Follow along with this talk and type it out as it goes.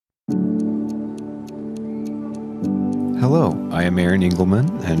Hello, I am Aaron Engelman,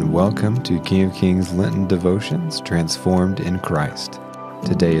 and welcome to King of Kings Lenten Devotions, Transformed in Christ.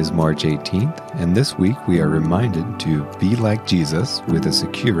 Today is March 18th, and this week we are reminded to be like Jesus with a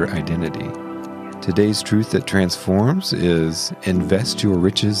secure identity. Today's truth that transforms is invest your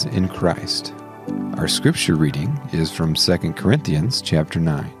riches in Christ. Our scripture reading is from 2 Corinthians chapter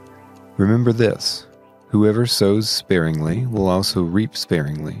 9. Remember this, whoever sows sparingly will also reap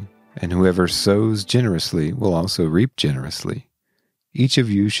sparingly, and whoever sows generously will also reap generously. Each of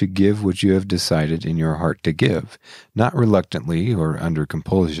you should give what you have decided in your heart to give, not reluctantly or under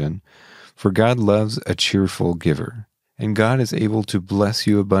compulsion, for God loves a cheerful giver. And God is able to bless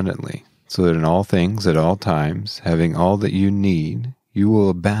you abundantly, so that in all things at all times, having all that you need, you will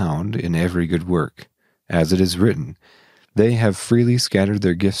abound in every good work. As it is written, they have freely scattered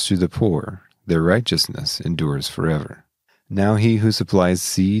their gifts to the poor, their righteousness endures forever. Now he who supplies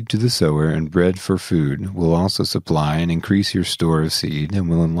seed to the sower and bread for food will also supply and increase your store of seed and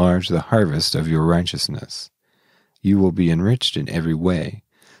will enlarge the harvest of your righteousness. You will be enriched in every way,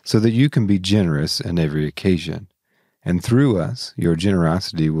 so that you can be generous on every occasion. And through us, your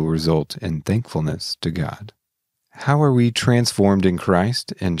generosity will result in thankfulness to God. How are we transformed in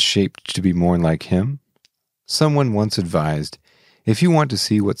Christ and shaped to be more like Him? Someone once advised, if you want to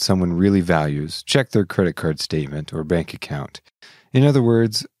see what someone really values, check their credit card statement or bank account. In other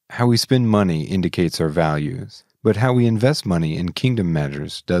words, how we spend money indicates our values, but how we invest money in kingdom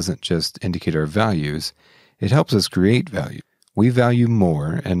matters doesn't just indicate our values, it helps us create value. We value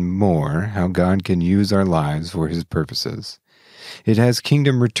more and more how God can use our lives for His purposes. It has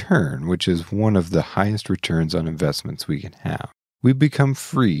kingdom return, which is one of the highest returns on investments we can have. We become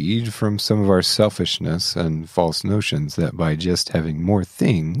freed from some of our selfishness and false notions that by just having more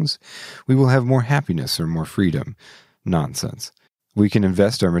things, we will have more happiness or more freedom. Nonsense. We can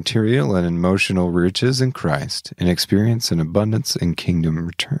invest our material and emotional riches in Christ and experience an abundance and kingdom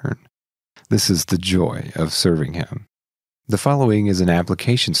return. This is the joy of serving Him. The following is an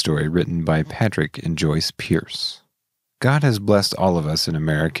application story written by Patrick and Joyce Pierce. God has blessed all of us in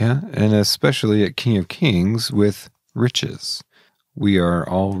America, and especially at King of Kings, with riches. We are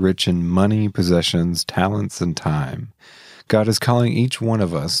all rich in money, possessions, talents, and time. God is calling each one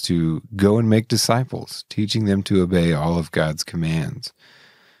of us to go and make disciples, teaching them to obey all of God's commands.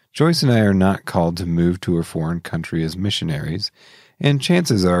 Joyce and I are not called to move to a foreign country as missionaries, and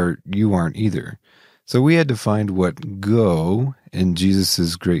chances are you aren't either. So we had to find what go in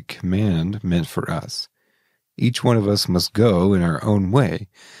Jesus' great command meant for us. Each one of us must go in our own way,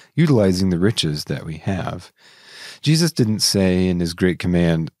 utilizing the riches that we have. Jesus didn't say in His great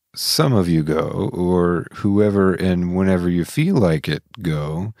command, some of you go, or whoever and whenever you feel like it,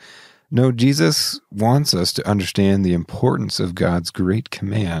 go. No, Jesus wants us to understand the importance of God's great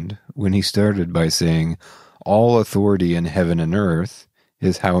command when He started by saying, all authority in heaven and earth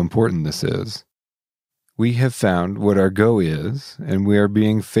is how important this is. We have found what our go is, and we are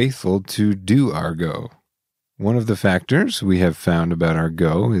being faithful to do our go. One of the factors we have found about our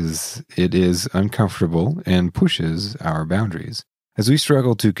go is it is uncomfortable and pushes our boundaries. As we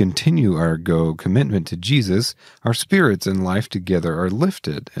struggle to continue our go commitment to Jesus, our spirits and life together are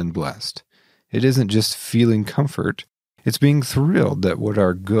lifted and blessed. It isn't just feeling comfort, it's being thrilled that what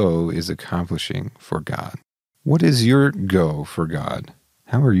our go is accomplishing for God. What is your go for God?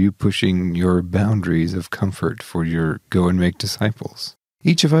 How are you pushing your boundaries of comfort for your go and make disciples?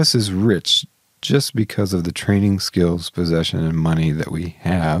 Each of us is rich just because of the training, skills, possession, and money that we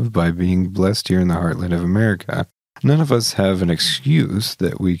have by being blessed here in the heartland of America. None of us have an excuse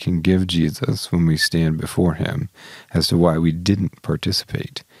that we can give Jesus when we stand before Him as to why we didn't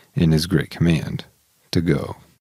participate in His great command to go.